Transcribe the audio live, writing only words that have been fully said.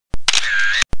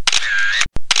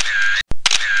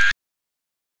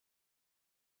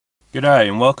G'day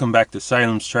and welcome back to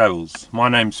Salem's Travels. My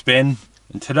name's Ben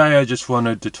and today I just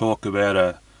wanted to talk about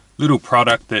a little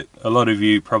product that a lot of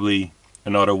you probably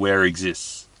are not aware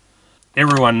exists.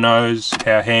 Everyone knows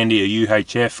how handy a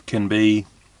UHF can be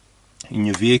in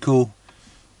your vehicle,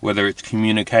 whether it's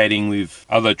communicating with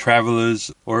other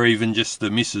travellers or even just the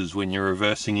missus when you're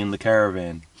reversing in the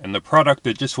caravan. And the product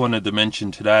I just wanted to mention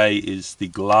today is the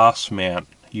glass mount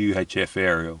UHF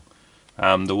aerial.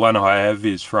 The one I have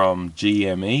is from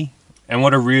GME. And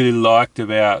what I really liked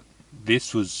about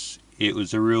this was it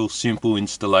was a real simple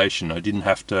installation. I didn't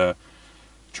have to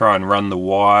try and run the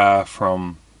wire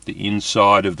from the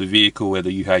inside of the vehicle where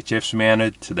the UHF's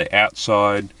mounted to the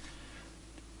outside,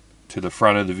 to the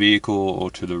front of the vehicle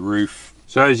or to the roof.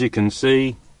 So as you can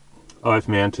see, I've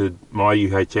mounted my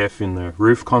UHF in the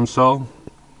roof console.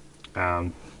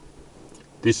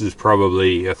 This is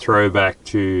probably a throwback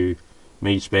to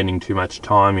me spending too much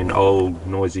time in old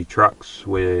noisy trucks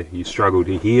where you struggle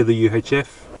to hear the UHF.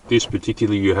 This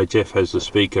particular UHF has the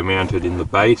speaker mounted in the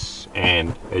base,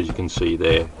 and as you can see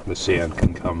there, the sound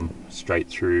can come straight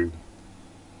through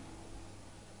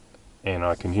and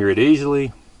I can hear it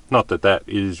easily. Not that that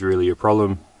is really a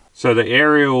problem. So the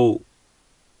aerial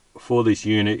for this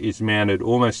unit is mounted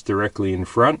almost directly in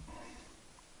front,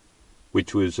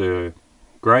 which was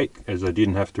great, as I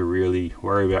didn't have to really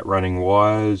worry about running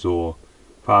wires or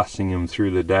passing them through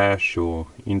the dash or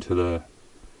into the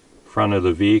front of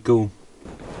the vehicle.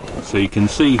 So you can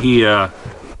see here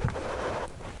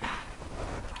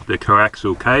the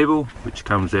coaxial cable which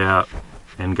comes out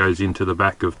and goes into the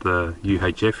back of the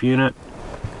UHF unit,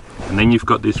 and then you've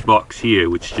got this box here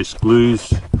which just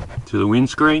glues to the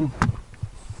windscreen,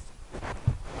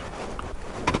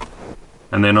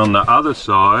 and then on the other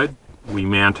side we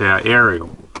mount our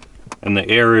aerial, and the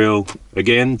aerial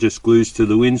again just glues to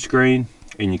the windscreen.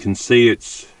 And you can see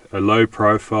it's a low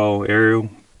profile aerial.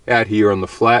 Out here on the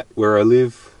flat where I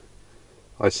live,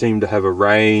 I seem to have a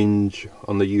range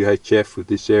on the UHF with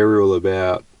this aerial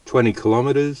about 20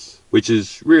 kilometers, which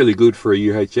is really good for a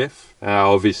UHF.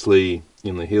 Obviously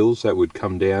in the hills that would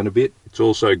come down a bit. It's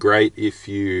also great if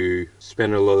you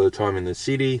spend a lot of the time in the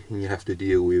city and you have to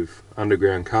deal with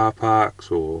underground car parks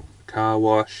or car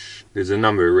wash. There's a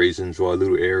number of reasons why a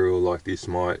little aerial like this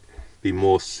might be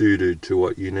more suited to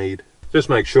what you need. Just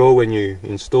make sure when you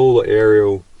install the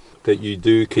aerial that you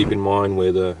do keep in mind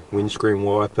where the windscreen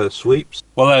wiper sweeps.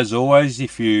 Well, as always,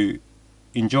 if you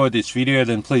enjoyed this video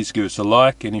then please give us a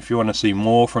like, and if you want to see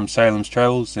more from Salem's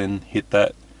Travels then hit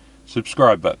that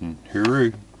subscribe button.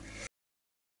 Hooroo!